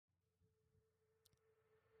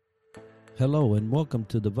Hello and welcome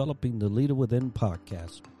to Developing the Leader Within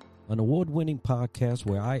podcast, an award-winning podcast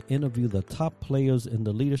where I interview the top players in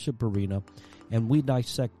the leadership arena and we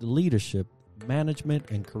dissect leadership, management,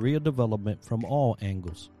 and career development from all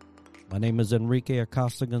angles. My name is Enrique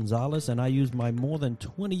Acosta Gonzalez and I use my more than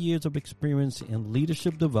 20 years of experience in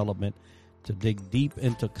leadership development to dig deep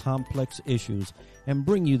into complex issues and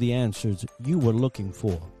bring you the answers you were looking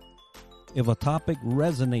for. If a topic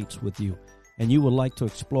resonates with you, and you would like to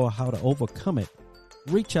explore how to overcome it,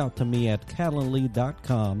 reach out to me at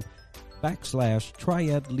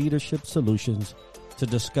calendly.com/Triad Leadership Solutions to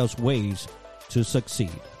discuss ways to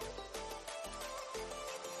succeed.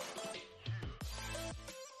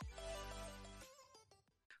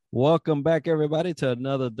 Welcome back, everybody, to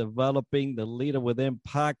another Developing the Leader Within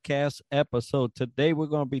podcast episode. Today, we're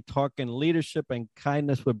going to be talking leadership and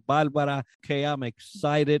kindness with Barbara. Okay, I'm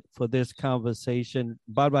excited for this conversation.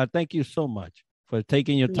 Barbara, thank you so much for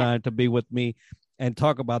taking your time to be with me and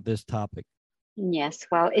talk about this topic. Yes,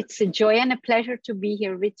 well, it's a joy and a pleasure to be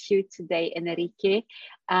here with you today, Enrique.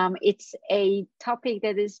 It's a topic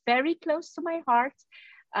that is very close to my heart.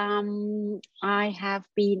 I have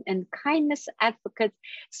been a kindness advocate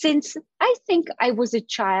since I think I was a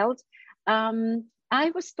child.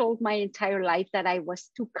 I was told my entire life that I was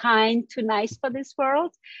too kind, too nice for this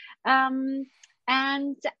world. And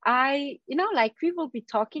we will be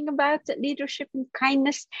talking about leadership and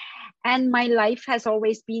kindness. And my life has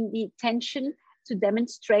always been the intention to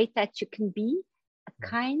demonstrate that you can be a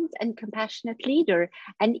kind and compassionate leader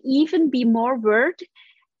and even be more worthy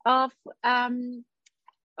of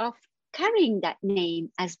carrying that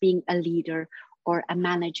name as being a leader or a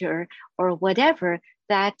manager or whatever,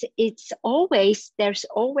 that there's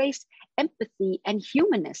always empathy and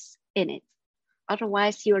humanness in it.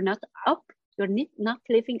 Otherwise, you're not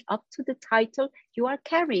living up to the title you are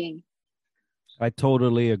carrying. I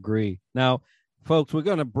totally agree. Now, folks, we're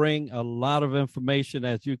going to bring a lot of information,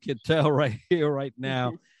 as you can tell right here, right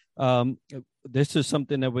now. This is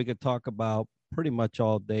something that we could talk about pretty much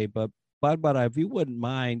all day, but Barbara, if you wouldn't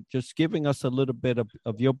mind just giving us a little bit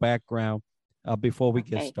of your background before we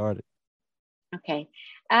get started. Okay.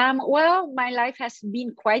 Well, my life has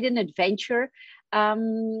been quite an adventure.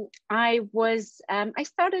 I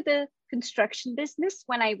started a construction business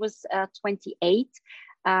when I was 28.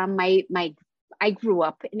 I grew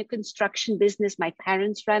up in a construction business. My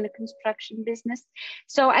parents ran a construction business.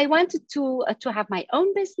 So I wanted to have my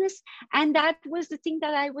own business. And that was the thing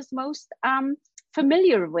that I was most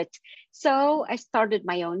familiar with. So I started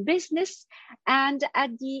my own business. And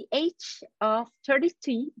at the age of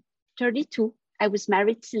 32, I was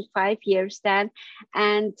married since 5 years then.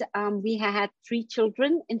 And we had 3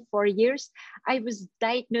 children in 4 years. I was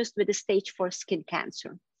diagnosed with a stage 4 skin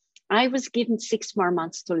cancer. I was given 6 more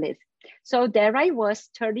months to live. So there I was,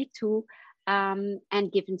 32,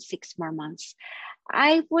 and given 6 more months.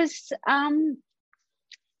 I was,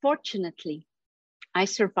 fortunately, I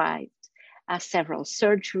survived several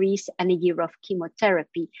surgeries and a year of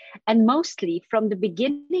chemotherapy. And mostly from the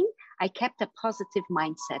beginning, I kept a positive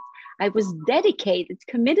mindset. I was dedicated,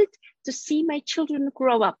 committed to see my children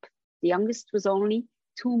grow up. The youngest was only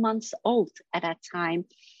 2 months old at that time.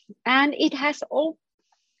 And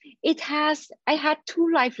I had 2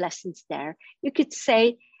 life lessons there. You could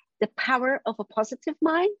say the power of a positive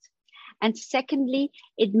mind. And secondly,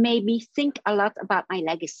 it made me think a lot about my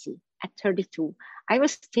legacy at 32. I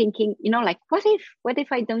was thinking, what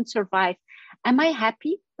if I don't survive? Am I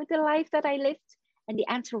happy with the life that I lived? And the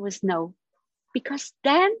answer was no. Because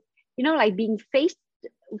then, being faced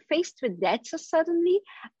with death so suddenly,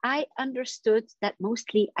 I understood that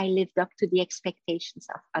mostly I lived up to the expectations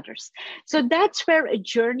of others. So that's where a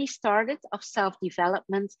journey started of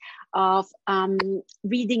self-development, of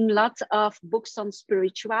reading lots of books on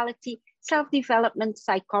spirituality, self-development,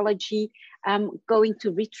 psychology, going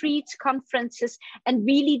to retreats, conferences, and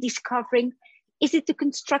really discovering, is it the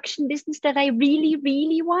construction business that I really,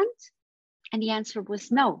 really want? And the answer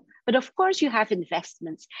was no. But of course, you have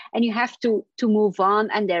investments and you have to move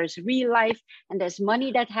on, and there's real life and there's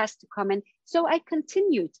money that has to come in. So I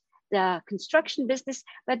continued the construction business,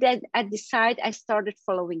 but then at the side, I started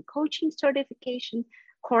following coaching certification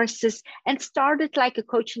courses and started like a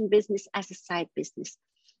coaching business as a side business.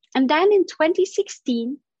 And then in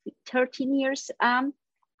 2016, 13 years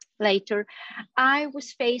later, I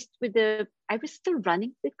was faced with I was still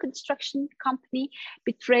running the construction company,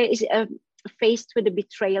 faced with the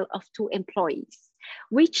betrayal of 2 employees,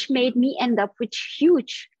 which made me end up with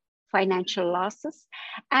huge financial losses.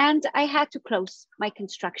 And I had to close my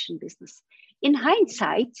construction business. In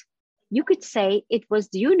hindsight, you could say it was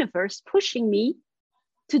the universe pushing me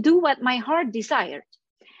to do what my heart desired.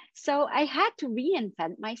 So I had to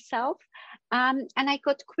reinvent myself. And I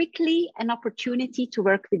got quickly an opportunity to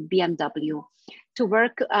work with BMW, to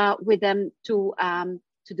work with them to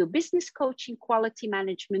do business coaching, quality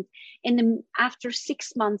management. After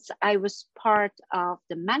 6 months, I was part of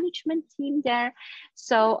the management team there.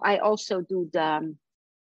 So I also do the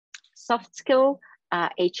soft skill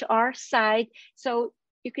HR side. So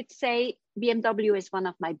you could say BMW is one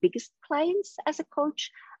of my biggest clients as a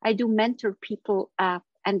coach. I do mentor people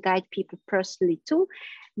and guide people personally too.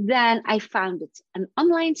 Then I founded an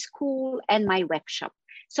online school and my web shop.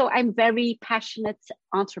 So I'm very passionate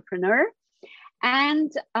entrepreneur.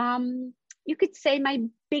 And you could say my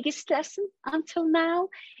biggest lesson until now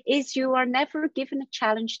is you are never given a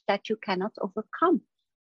challenge that you cannot overcome.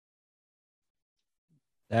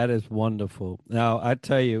 That is wonderful. Now, I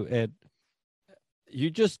tell you, Ed, you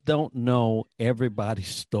just don't know everybody's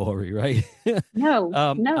story, right? No.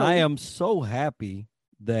 I am so happy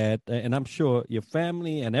that, and I'm sure your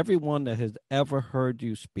family and everyone that has ever heard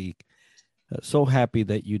you speak, so happy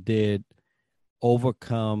that you did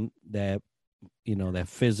overcome that, that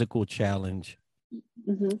physical challenge.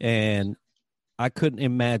 Mm-hmm. And I couldn't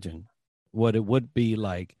imagine what it would be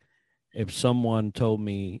like if someone told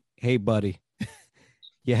me, hey, buddy,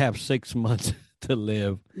 you have 6 months to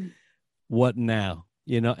live. What now?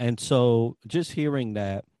 And so just hearing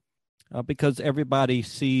that, because everybody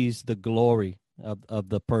sees the glory of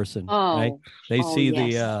the person, right? They see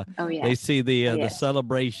yes. They see the yes.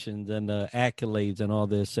 celebrations and the accolades and all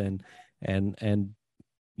this, and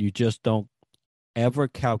you just don't ever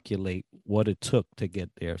calculate what it took to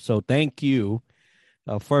get there. So thank you,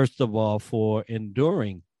 first of all, for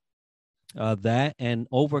enduring that and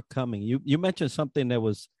overcoming. You mentioned something that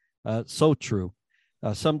was so true.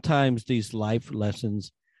 Sometimes these life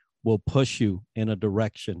lessons will push you in a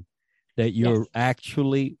direction that you're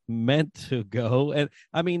actually meant to go. And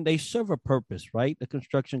I mean, they serve a purpose, right? The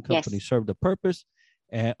construction company served a purpose,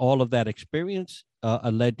 and all of that experience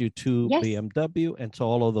led you to BMW and to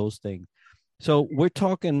all of those things. So we're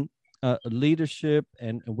talking leadership,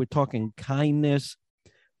 and we're talking kindness.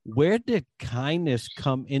 Where did kindness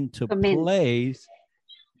come into place,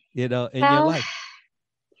 in your life?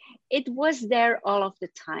 It was there all of the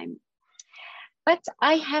time. But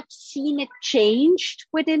I have seen it changed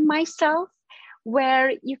within myself,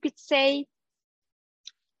 where you could say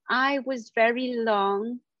I was very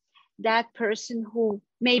long that person who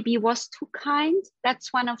maybe was too kind.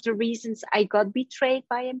 That's one of the reasons I got betrayed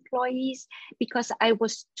by employees, because I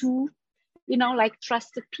was too,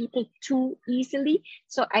 trusted people too easily.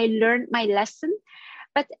 So I learned my lesson,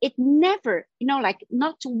 but it never,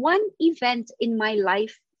 not one event in my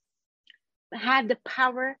life had the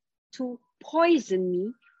power to poison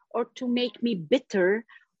me or to make me bitter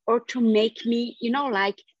or to make me,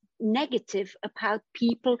 negative about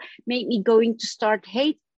people, make me going to start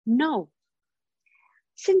hate. No.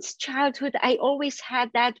 Since childhood, I always had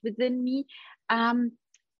that within me,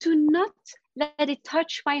 to not let it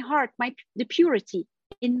touch my heart, the purity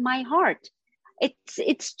in my heart.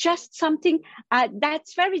 It's just something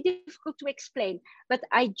that's very difficult to explain, but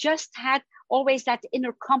I just had always that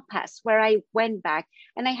inner compass where I went back.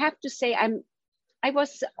 And I have to say, I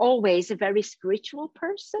was always a very spiritual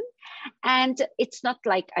person. And it's not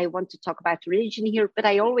like I want to talk about religion here, but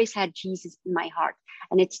I always had Jesus in my heart.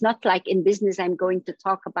 And it's not like in business, I'm going to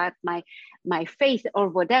talk about my faith or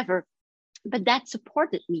whatever, but that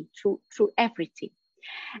supported me through everything.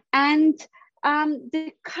 And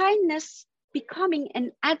the kindness, becoming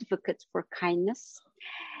an advocate for kindness,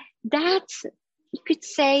 that you could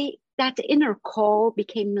say that inner call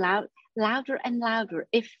became louder and louder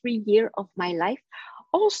every year of my life.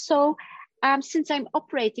 Also, since I'm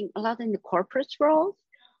operating a lot in the corporate world,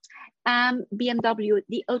 BMW,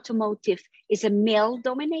 the automotive, is a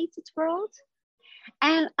male-dominated world.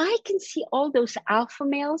 And I can see all those alpha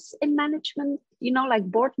males in management, like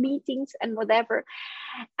board meetings and whatever.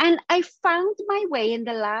 And I found my way in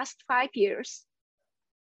the last 5 years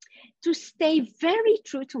to stay very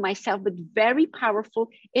true to myself, but very powerful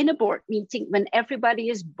in a board meeting when everybody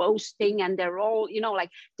is boasting and they're all,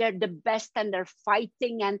 they're the best and they're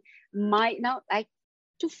fighting, and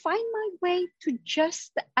to find my way to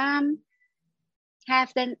just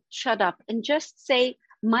have them shut up and just say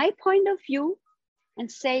my point of view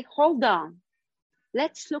and say, hold on,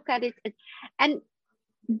 let's look at it. And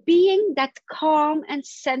being that calm and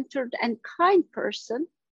centered and kind person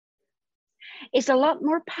is a lot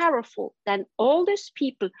more powerful than all those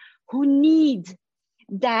people who need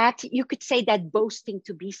that, you could say, that boasting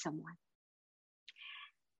to be someone.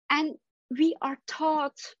 And we are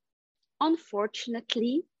taught,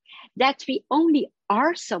 unfortunately, that we only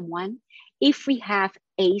are someone if we have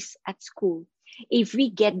A's at school, if we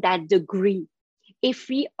get that degree, if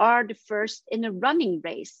we are the first in a running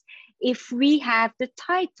race, if we have the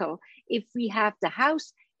title, if we have the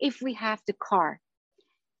house, if we have the car,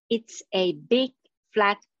 it's a big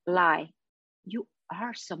flat lie. You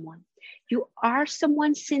are someone. You are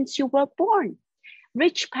someone since you were born.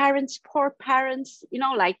 Rich parents, poor parents,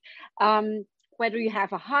 whether you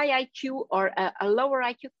have a high IQ or a lower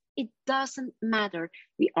IQ, it doesn't matter.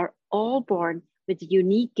 We are all born with a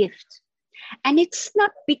unique gift. And it's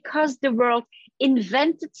not because the world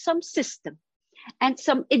invented some system and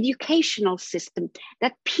some educational system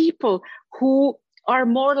that people who are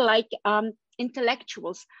more like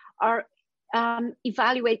intellectuals are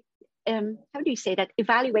evaluated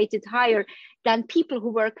higher than people who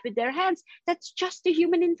work with their hands. That's just a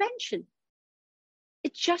human invention.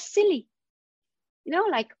 It's just silly.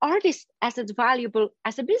 Like artists as valuable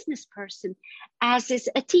as a business person, as is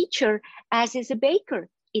a teacher, as is a baker.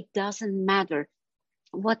 It doesn't matter.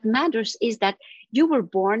 What matters is that you were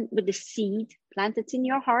born with a seed planted in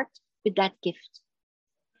your heart with that gift,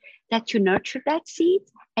 that you nurture that seed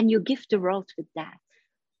and you give the world with that.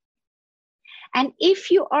 And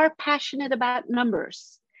if you are passionate about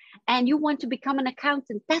numbers and you want to become an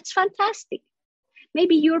accountant, that's fantastic.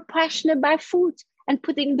 Maybe you're passionate about food and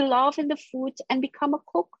putting the love in the food and become a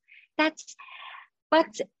cook.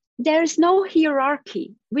 But there's no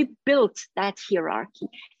hierarchy. We built that hierarchy.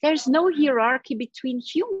 There's no hierarchy between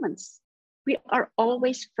humans. We are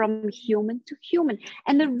always from human to human.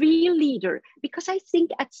 And the real leader, because I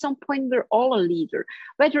think at some point we're all a leader,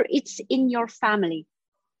 whether it's in your family,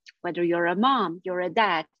 whether you're a mom, you're a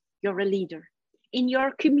dad, you're a leader. In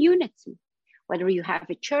your community, whether you have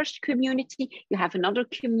a church community, you have another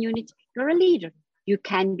community, you're a leader. You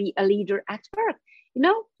can be a leader at work.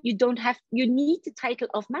 You need the title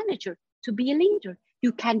of manager to be a leader.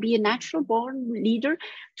 You can be a natural born leader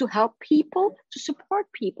to help people, to support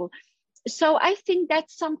people. So I think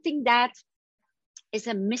that's something that is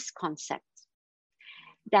a misconcept.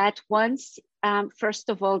 That once, first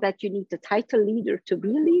of all, that you need the title leader to be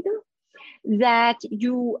a leader, that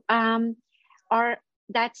you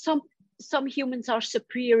that some humans are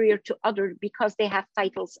superior to others because they have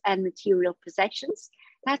titles and material possessions.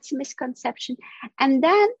 That's a misconception. And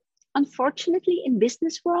then, unfortunately, in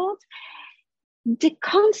business world, the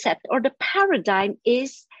concept or the paradigm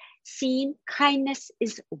is seen kindness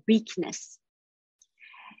is weakness.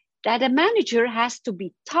 That a manager has to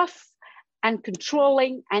be tough and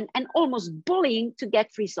controlling and almost bullying to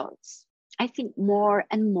get results. I think more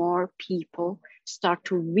and more people start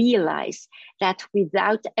to realize that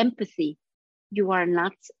without empathy, you are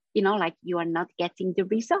not, you are not getting the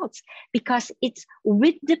results, because it's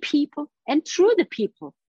with the people and through the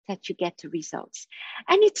people that you get the results.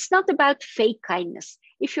 And it's not about fake kindness.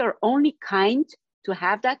 If you're only kind to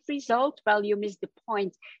have that result, well, you miss the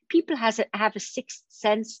point. People have a sixth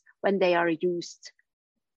sense when they are used.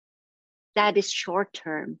 That is short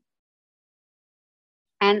term.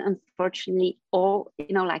 And unfortunately, a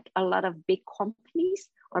lot of big companies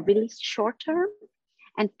are really short term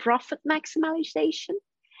and profit maximization.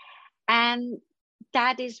 And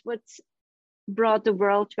that is what's brought the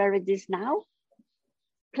world where it is now.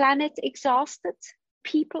 Planet exhausted,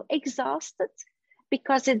 people exhausted,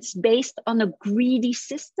 because it's based on a greedy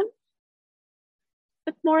system.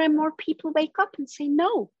 But more and more people wake up and say,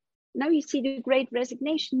 no. Now you see the great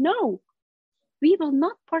resignation. No, we will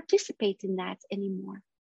not participate in that anymore.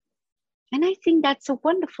 And I think that's a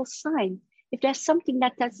wonderful sign. If there's something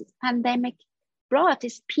that this pandemic brought,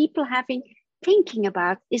 is people thinking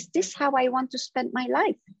about, is this how I want to spend my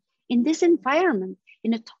life? In this environment,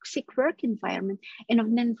 in a toxic work environment, in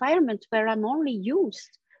an environment where I'm only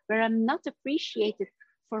used, where I'm not appreciated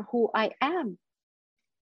for who I am.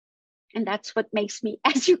 And that's what makes me,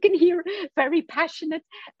 as you can hear, very passionate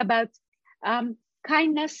about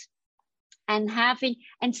kindness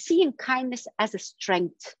and seeing kindness as a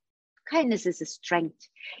strength. Kindness is a strength.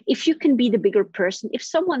 If you can be the bigger person, if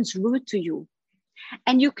someone's rude to you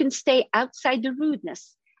and you can stay outside the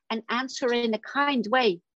rudeness and answer in a kind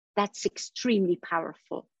way, that's extremely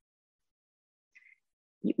powerful.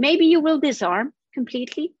 Maybe you will disarm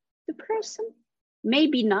completely the person,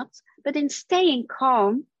 maybe not, but in staying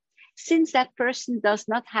calm, since that person does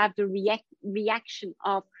not have the reaction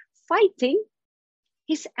of fighting,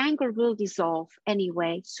 his anger will dissolve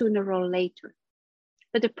anyway, sooner or later.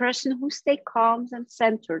 But the person who stays calm and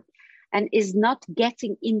centered and is not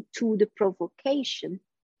getting into the provocation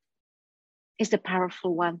is the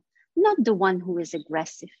powerful one, not the one who is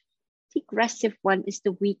aggressive. The aggressive one is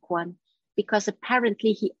the weak one, because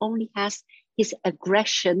apparently he only has his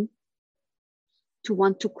aggression to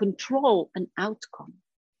want to control an outcome.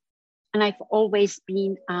 And I've always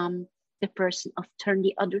been the person of turn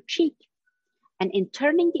the other cheek. And in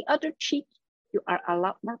turning the other cheek, you are a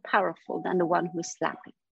lot more powerful than the one who is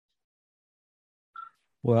slapping.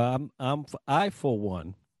 Well, I for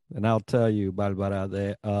one, and I'll tell you, Barbara,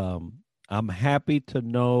 that I'm happy to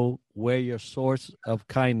know where your source of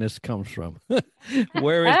kindness comes from.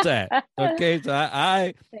 Where is that? Okay, so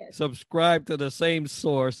I subscribe to the same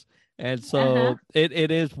source, and so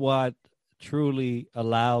it is what truly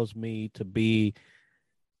allows me to be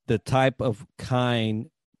the type of kind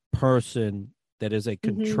person that is a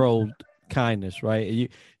controlled kindness, right?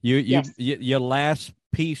 Your last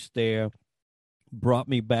piece there brought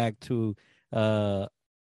me back to an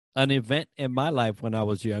event in my life when I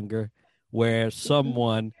was younger, where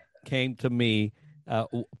someone came to me,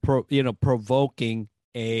 provoking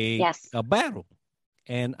a battle,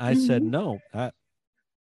 and I said, no,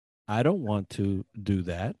 I don't want to do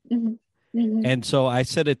that. And so I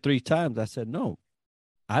said it 3 times. I said, no,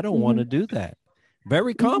 I don't want to do that,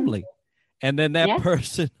 very calmly. And then that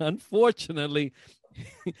person, unfortunately,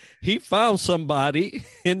 he found somebody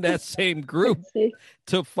in that same group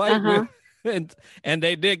to fight with, and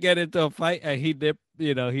they did get into a fight, and he did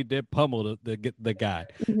pummel the guy,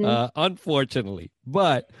 unfortunately.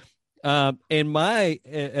 But in my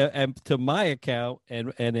and to my account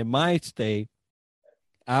and in my stay,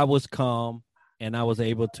 I was calm, and I was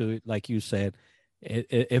able to, like you said,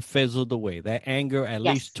 it fizzled away. That anger, at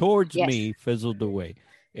least towards me, fizzled away.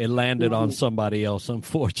 It landed on somebody else,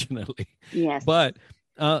 unfortunately. Yes. But,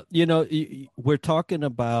 we're talking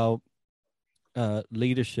about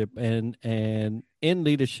leadership and in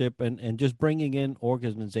leadership and just bringing in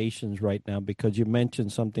organizations right now, because you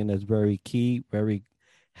mentioned something that's very key, very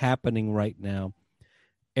happening right now.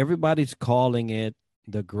 Everybody's calling it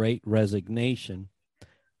the Great Resignation.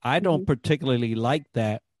 I don't particularly like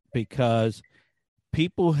that, because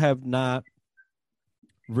people have not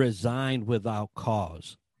resigned without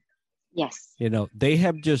cause. Yes. They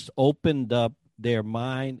have just opened up their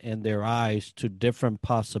mind and their eyes to different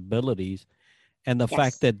possibilities, and the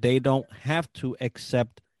fact that they don't have to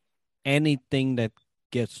accept anything that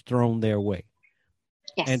gets thrown their way.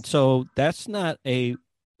 Yes. And so that's not a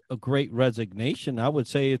great resignation. I would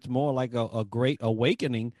say it's more like a great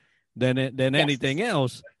awakening than anything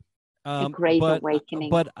else. A great awakening.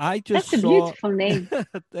 But I just That's a beautiful name.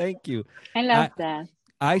 Thank you. I love that.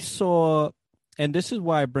 I saw, and this is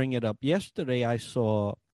why I bring it up. Yesterday, I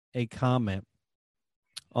saw a comment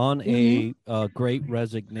on a Great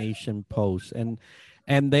Resignation post, and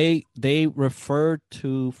they referred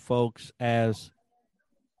to folks as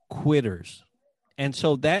quitters, and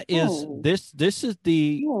so that is this is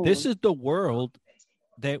the world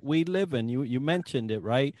that we live in. You mentioned it,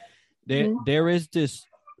 right? There is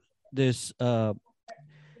this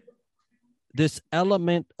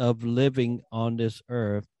element of living on this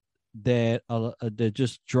earth that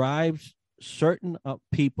just drives certain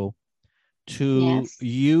people to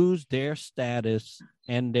use their status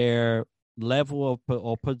and their level of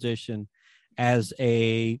or position as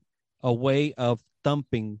a way of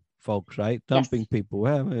thumping folks, right? Thumping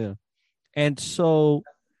people. And so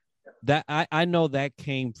that I know that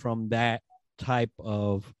came from that type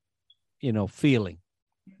of feeling,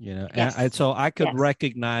 and so I could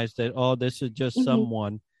recognize that, this is just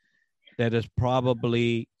someone that is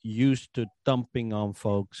probably used to thumping on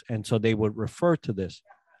folks, and so they would refer to this.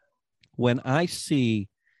 When I see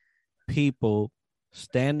people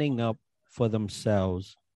standing up for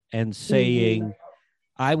themselves and saying,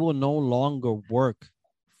 I will no longer work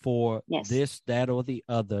for this, that, or the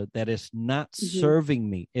other, that is not serving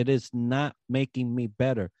me. It is not making me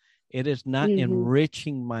better. It is not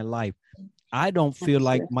enriching my life. I don't feel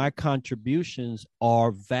like my contributions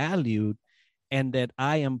are valued, and that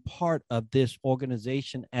I am part of this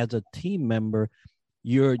organization as a team member.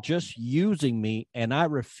 You're just using me, and I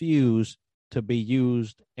refuse to be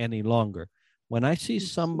used any longer. When I see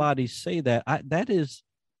somebody say that, that is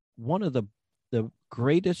one of the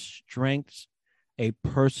greatest strengths a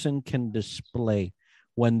person can display,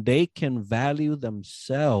 when they can value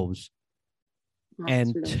themselves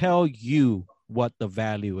and tell you what the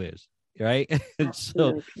value is, right?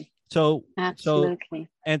 So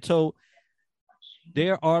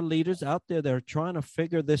there are leaders out there that are trying to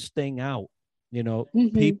figure this thing out.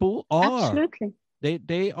 People are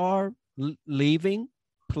they are leaving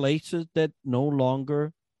places that no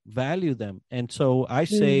longer value them, and so I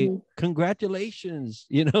say congratulations,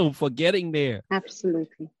 for getting there.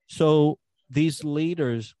 Absolutely. So these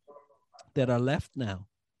leaders that are left now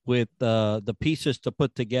with the pieces to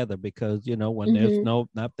put together, because when there's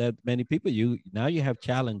not that many people, you have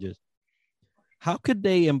challenges. How could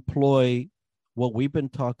they employ what we've been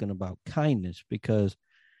talking about, kindness, because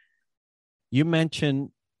you mentioned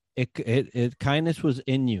it kindness was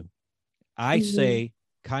in you. I say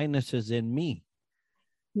kindness is in me.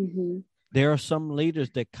 There are some leaders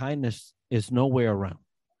that kindness is nowhere around.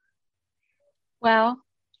 Well,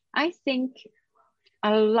 I think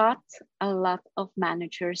a lot of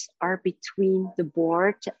managers are between the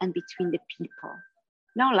board and between the people.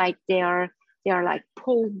 No, like they are like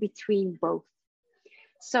pulled between both.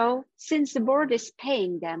 So since the board is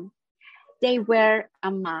paying them, they wear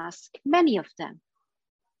a mask, many of them.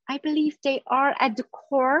 I believe they are at the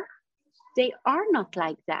core, they are not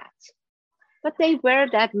like that. But they wear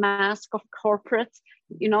that mask of corporate,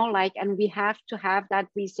 you know, like, and we have to have that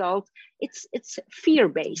result. It's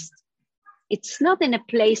fear-based. It's not in a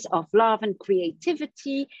place of love and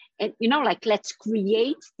creativity. And, you know, like, let's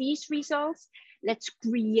create these results. Let's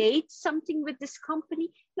create something with this company.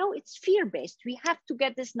 No, it's fear-based. We have to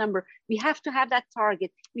get this number. We have to have that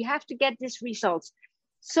target. We have to get these results.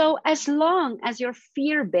 So as long as you're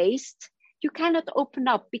fear-based, you cannot open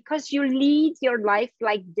up because you lead your life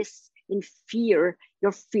like this in fear.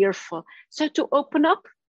 You're fearful. So to open up,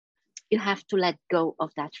 you have to let go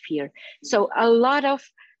of that fear. So a lot of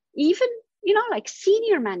even, you know, like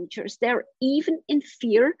senior managers, they're even in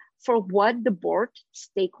fear for what the board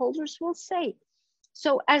stakeholders will say.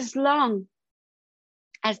 So as long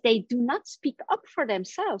as they do not speak up for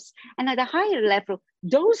themselves, and at a higher level,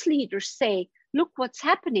 those leaders say, look what's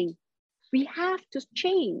happening, we have to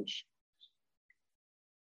change.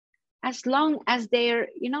 As long as they're,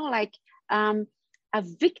 you know, like a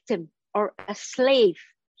victim or a slave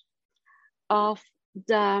of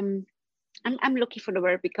the, I'm looking for the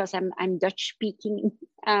word because I'm Dutch speaking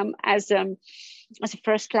as a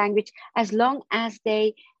first language. As long as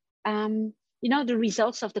they, you know, the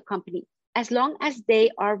results of the company, as long as they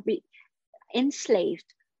are enslaved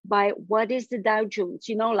by what is the Dow Jones,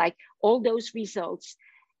 you know, like all those results,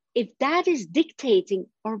 if that is dictating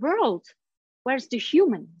our world, where's the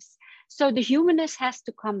humanness? So the humanness has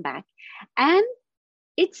to come back, and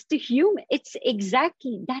it's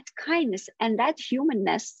exactly that kindness and that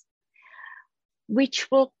humanness which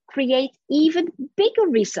will create even bigger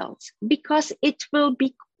results, because it will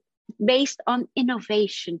be based on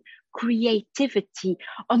innovation, creativity,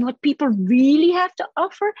 on what people really have to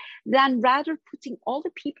offer, than rather putting all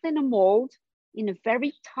the people in a mold, in a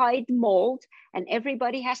very tight mold, and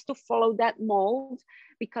everybody has to follow that mold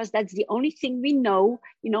because that's the only thing we know,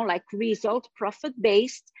 you know, like result profit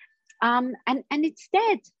based, and it's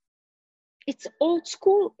dead. It's old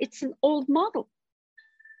school. It's an old model.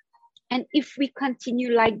 And if we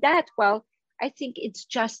continue like that, well, I think it's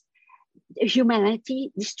just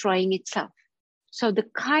humanity destroying itself. So the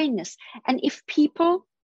kindness, and if people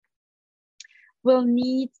will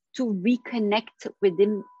need to reconnect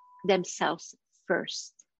within themselves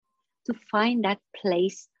first, to find that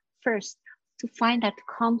place first, to find that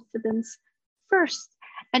confidence first,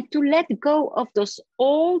 and to let go of those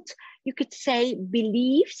old, you could say,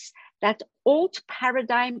 beliefs, that old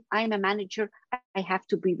paradigm, I'm a manager, I have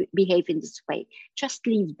to behave in this way. Just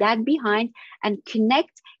leave that behind and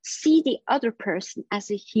connect, see the other person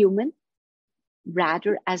as a human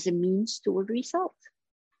rather as a means to a result.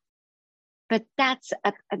 But that's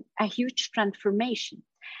a huge transformation.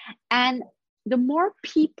 And the more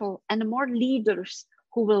people and the more leaders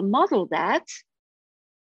who will model that,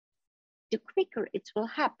 the quicker it will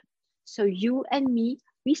happen. So you and me,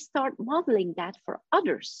 we start modeling that for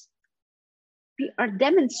others. We are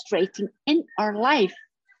demonstrating in our life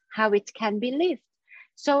how it can be lived.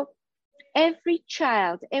 So every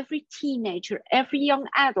child, every teenager, every young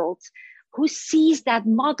adult who sees that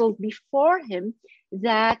model before him,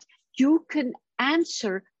 that you can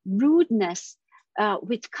answer rudeness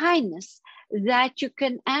with kindness, that you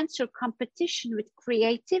can answer competition with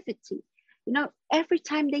creativity. You know, every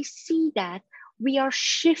time they see that, we are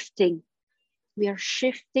shifting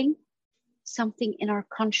something in our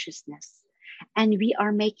consciousness. And we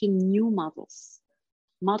are making new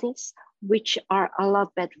models which are a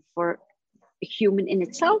lot better for a human in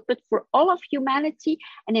itself, but for all of humanity,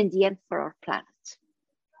 and in the end for our planet.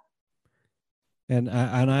 And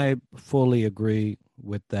I fully agree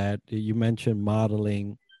with that. You mentioned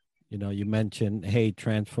modeling, you know, you mentioned, hey,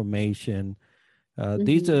 transformation.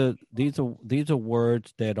 These are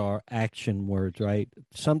words that are action words, right?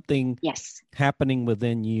 Something happening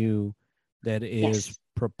within you that is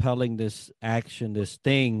propelling this action, this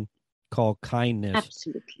thing called kindness.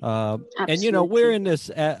 Absolutely. And, you know, we're in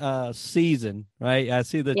this season, right? I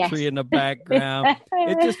see the tree in the background.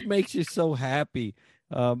 It just makes you so happy.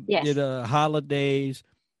 You know, holidays,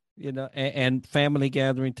 you know, and family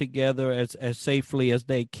gathering together as safely as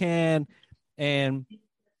they can. And,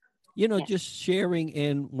 you know, Yes. just sharing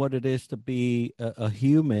in what it is to be a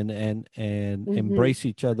human and embrace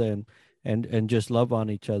each other and just love on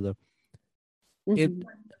each other. It,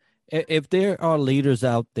 if there are leaders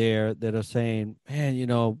out there that are saying, man, you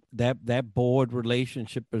know, that board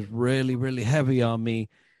relationship is really, really heavy on me.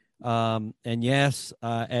 And yes,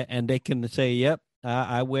 and they can say, yep,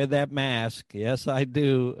 I wear that mask. Yes, I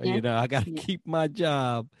do. Yeah. You know, I got to Yeah. keep my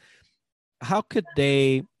job. How could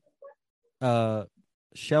they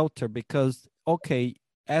shelter? Because, okay,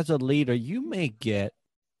 as a leader, you may get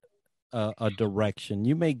a direction.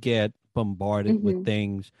 You may get bombarded with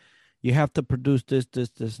things. You have to produce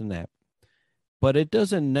this, and that. But it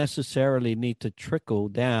doesn't necessarily need to trickle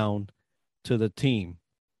down to the team,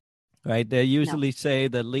 right? They usually say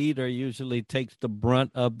the leader usually takes the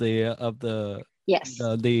brunt of the Yes.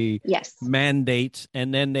 the Yes. mandates,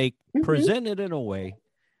 and then they present it in a way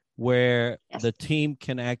where the team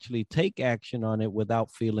can actually take action on it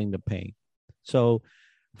without feeling the pain. So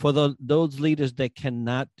for those leaders that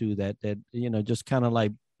cannot do that, you know, just kind of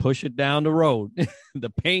like push it down the road. The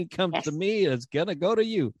pain comes to me, it's gonna go to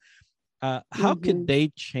you. How could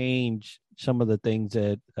they change some of the things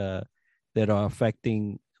that are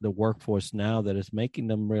affecting the workforce now, that is making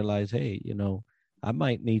them realize, hey, you know, I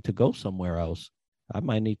might need to go somewhere else. I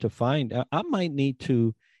might need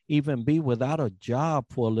to even be without a job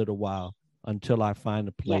for a little while until I find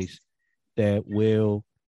a place that will,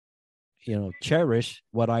 you know, cherish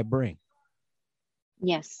what I bring.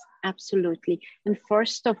 Yes, absolutely. And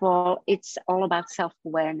first of all, it's all about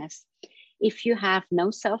self-awareness. If you have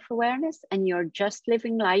no self-awareness and you're just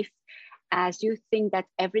living life as you think that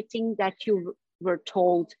everything that you were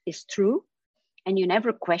told is true, and you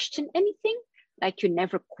never question anything, like you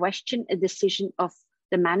never question a decision of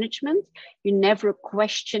the management, you never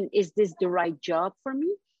question, is this the right job for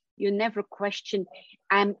me? You never question,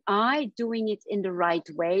 am I doing it in the right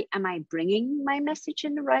way? Am I bringing my message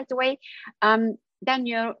in the right way? Then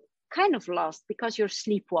you're kind of lost because you're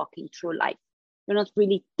sleepwalking through life. You're not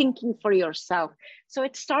really thinking for yourself. So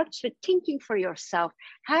it starts with thinking for yourself,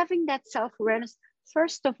 having that self-awareness.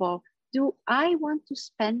 First of all, do I want to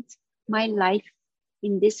spend my life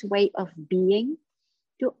in this way of being?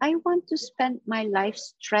 Do I want to spend my life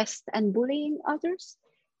stressed and bullying others?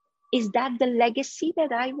 Is that the legacy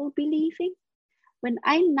that I will be leaving? When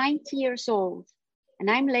I'm 90 years old and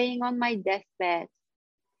I'm laying on my deathbed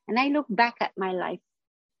and I look back at my life,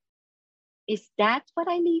 is that what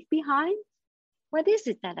I leave behind? What is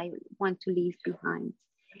it that I want to leave behind?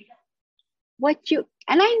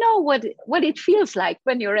 And I know what it feels like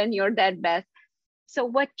when you're in your deathbed. So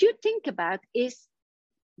what you think about is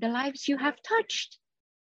the lives you have touched.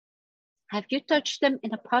 Have you touched them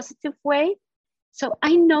in a positive way? So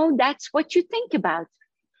I know that's what you think about.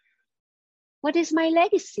 What is my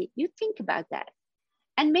legacy? You think about that.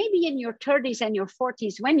 And maybe in your 30s and your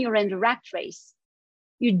 40s, when you're in the rat race,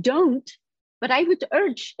 you don't. But I would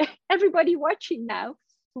urge everybody watching now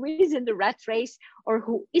who is in the rat race or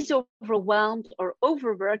who is overwhelmed or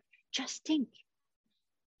overworked, just think.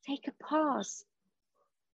 Take a pause,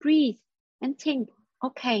 breathe, and think,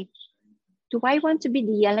 okay, do I want to be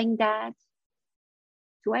the yelling dad?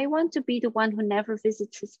 Do I want to be the one who never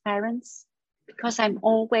visits his parents? Because I'm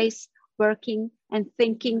always working and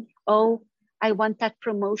thinking, oh, I want that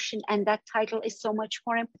promotion and that title is so much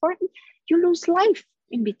more important. You lose life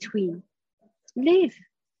in between. Live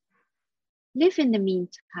in the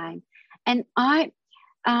meantime. And I'm,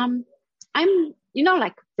 you know,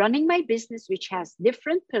 like running my business, which has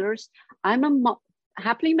different pillars. I'm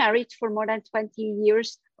happily married for more than 20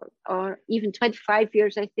 years or even 25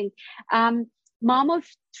 years, I think. Mom of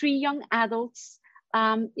 3 young adults,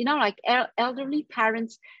 you know, like elderly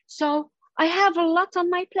parents. So I have a lot on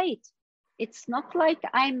my plate. It's not like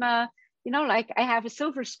I'm you know, like I have a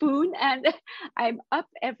silver spoon and I'm up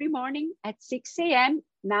every morning at 6 a.m.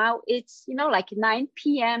 Now it's, you know, like 9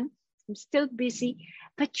 p.m. I'm still busy,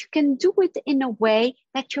 but you can do it in a way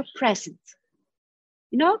that you're present.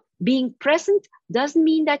 You know, being present doesn't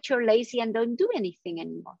mean that you're lazy and don't do anything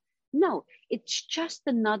anymore. No, it's just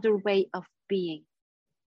another way of being.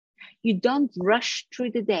 You don't rush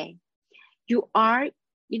through the day. You are,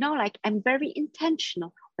 you know, like I'm very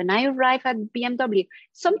intentional. When I arrive at BMW,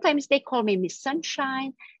 sometimes they call me Miss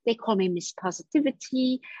Sunshine, they call me Miss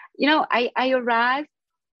Positivity. You know, I arrive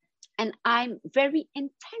and I'm very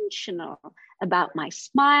intentional about my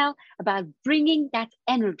smile, about bringing that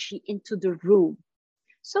energy into the room.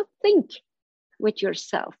 So think with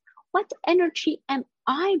yourself, what energy am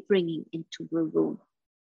I bringing into the room?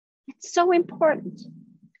 It's so important.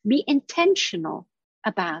 Be intentional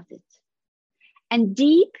about it. And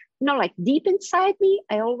deep like deep inside me,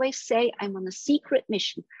 I always say I'm on a secret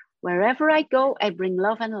mission. Wherever I go, I bring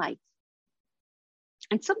love and light.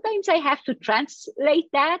 And sometimes I have to translate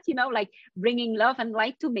that, like bringing love and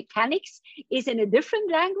light to mechanics is in a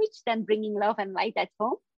different language than bringing love and light at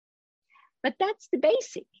home. But that's the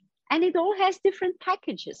basic. And it all has different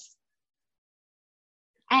packages.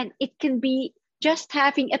 And it can be just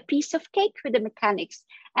having a piece of cake with the mechanics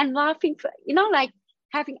and laughing, like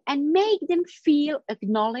having, and make them feel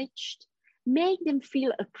acknowledged, make them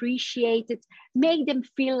feel appreciated, make them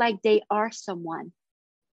feel like they are someone.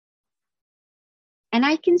 And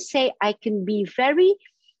I can say, I can be very,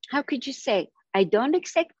 how could you say, I don't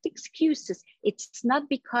accept excuses. It's not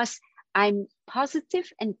because I'm positive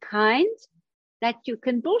and kind that you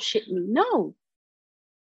can bullshit me. No,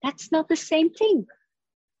 that's not the same thing.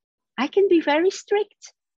 I can be very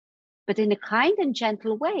strict, but in a kind and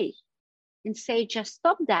gentle way, and say, just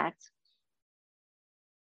stop that.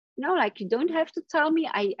 Like you don't have to tell me,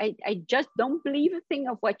 I just don't believe a thing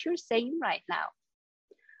of what you're saying right now.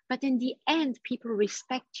 But in the end, people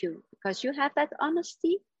respect you because you have that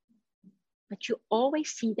honesty, but you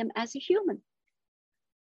always see them as a human.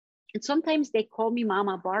 And sometimes they call me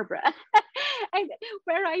Mama Barbara.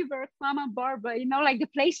 Where I work, Mama Barbara, like the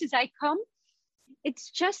places I come, it's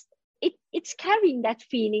just, it's carrying that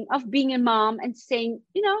feeling of being a mom and saying,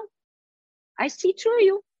 I see through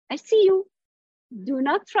you. I see you. Do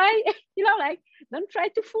not try, like, don't try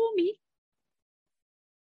to fool me.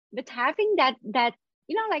 But having that,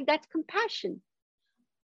 like that compassion.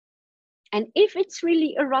 And if it's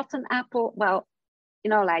really a rotten apple, well,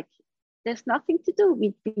 like there's nothing to do.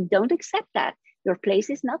 We don't accept that. Your place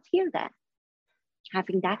is not here then.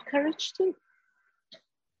 Having that courage too.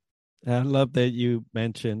 I love that you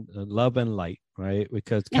mentioned love and light, right?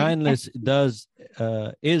 Because kindness is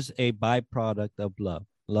a byproduct of love.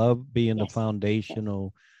 Love being the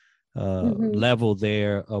foundational level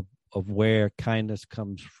there of where kindness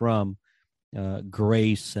comes from.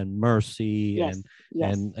 Grace and mercy and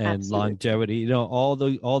longevity,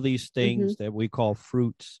 all these things that we call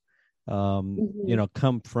fruits,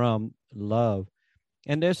 come from love.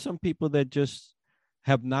 And there's some people that just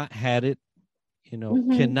have not had it,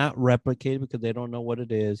 cannot replicate it because they don't know what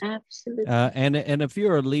it is. Absolutely. And if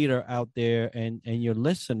you're a leader out there and you're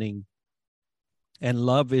listening and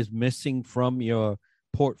love is missing from your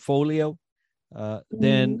portfolio,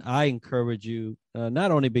 then I encourage you,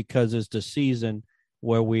 not only because it's the season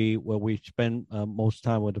where we spend most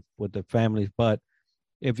time with the families, but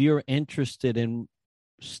if you're interested in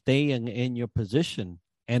staying in your position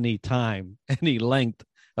any time, any length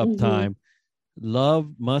of time,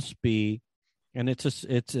 love must be, and it's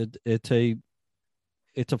a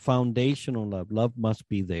foundational love. Love must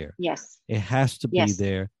be there. Yes, it has to be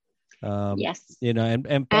there.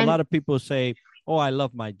 And a lot of people say, "Oh, I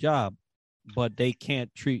love my job," but they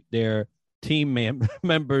can't treat their team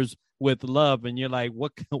members with love. And you're like,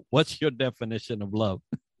 what's your definition of love?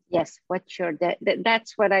 Yes.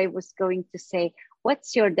 That's what I was going to say.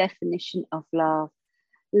 What's your definition of love?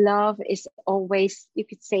 Love is always, you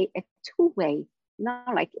could say, a two-way,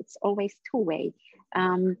 like it's always two-way.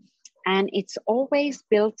 And it's always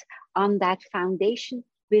built on that foundation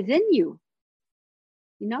within you.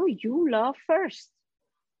 You love first.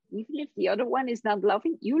 Even if the other one is not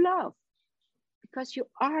loving, you love. Because you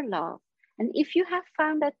are love. And if you have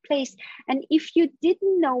found that place, and if you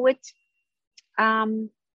didn't know it,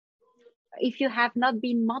 if you have not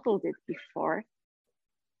been modeled it before,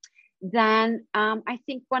 then I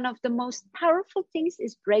think one of the most powerful things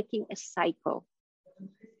is breaking a cycle.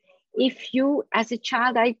 If you, as a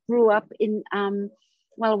child, I grew up in,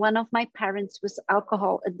 one of my parents was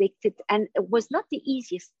alcohol addicted, and it was not the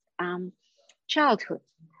easiest childhood.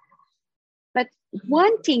 But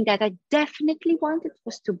one thing that I definitely wanted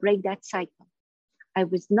was to break that cycle. I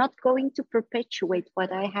was not going to perpetuate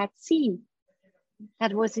what I had seen.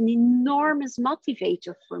 That was an enormous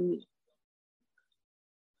motivator for me.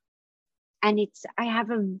 And I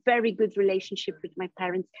have a very good relationship with my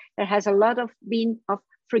parents. There has a lot of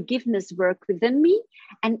forgiveness work within me,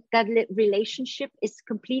 and that relationship is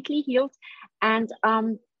completely healed. And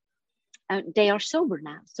they are sober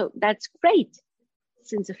now. So that's great.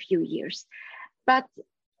 Since a few years. But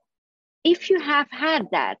if you have had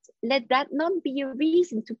that, let that not be a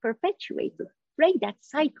reason to perpetuate it. Break that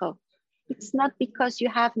cycle. It's not because you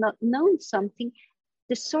have not known something.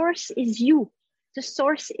 The source is you. The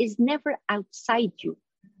source is never outside you.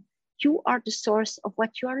 You are the source of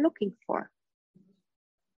what you are looking for.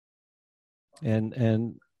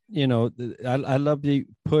 And I love you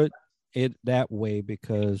put it that way,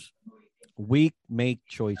 because we make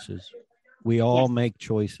choices. We all make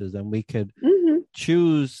choices, and we could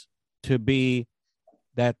choose to be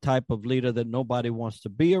that type of leader that nobody wants to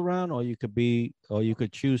be around, or you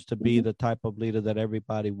could choose to be the type of leader that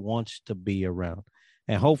everybody wants to be around.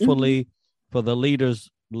 And hopefully for the leaders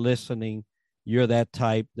listening, you're that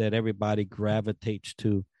type that everybody gravitates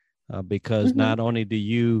to, because not only do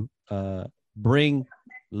you bring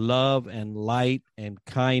love and light and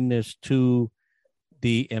kindness to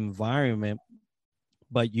the environment,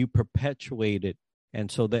 but you perpetuate it,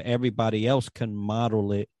 and so that everybody else can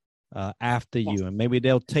model it after you. And maybe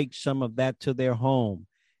they'll take some of that to their home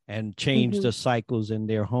and change the cycles in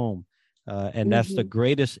their home. And that's the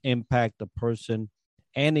greatest impact a person,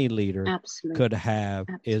 any leader could have,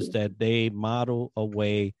 is that they model a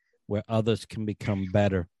way where others can become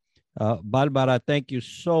better. Barbara, thank you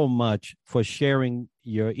so much for sharing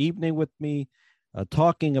your evening with me,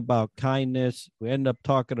 talking about kindness. We end up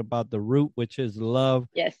talking about the root, which is love.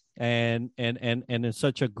 Yes. And it's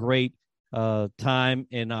such a great time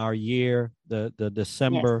in our year, the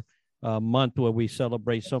December month, where we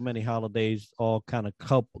celebrate so many holidays, all kind of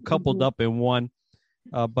coupled up in one.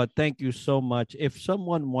 But thank you so much. If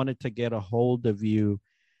someone wanted to get a hold of you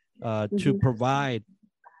to provide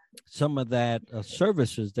some of that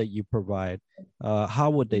services that you provide, how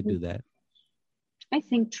would they do that? I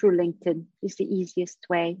think through LinkedIn is the easiest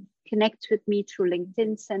way. Connect with me through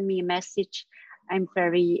LinkedIn, send me a message. I'm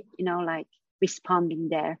very, responding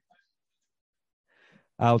there.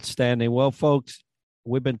 Outstanding. Well, folks,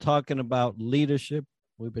 we've been talking about leadership.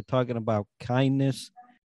 We've been talking about kindness.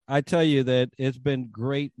 I tell you that it's been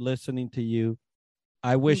great listening to you.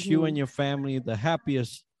 I wish you and your family the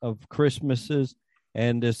happiest of Christmases,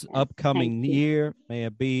 and this upcoming year, may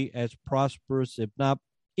it be as prosperous, if not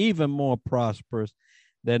even more prosperous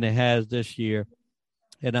than it has this year.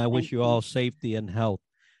 And I wish you all safety and health.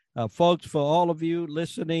 Folks, for all of you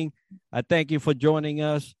listening, I thank you for joining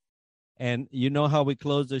us. And you know how we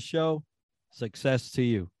close the show? Success to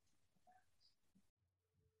you.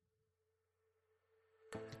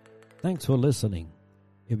 Thanks for listening.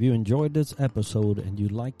 If you enjoyed this episode and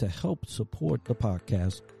you'd like to help support the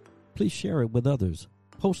podcast, please share it with others,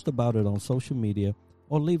 post about it on social media,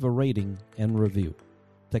 or leave a rating and review.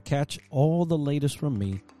 To catch all the latest from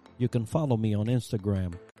me, you can follow me on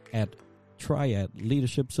Instagram at Triad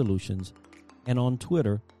Leadership Solutions and on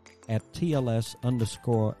Twitter at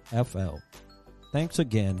TLS_FL. Thanks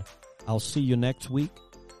again. I'll see you next week,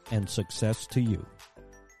 and success to you.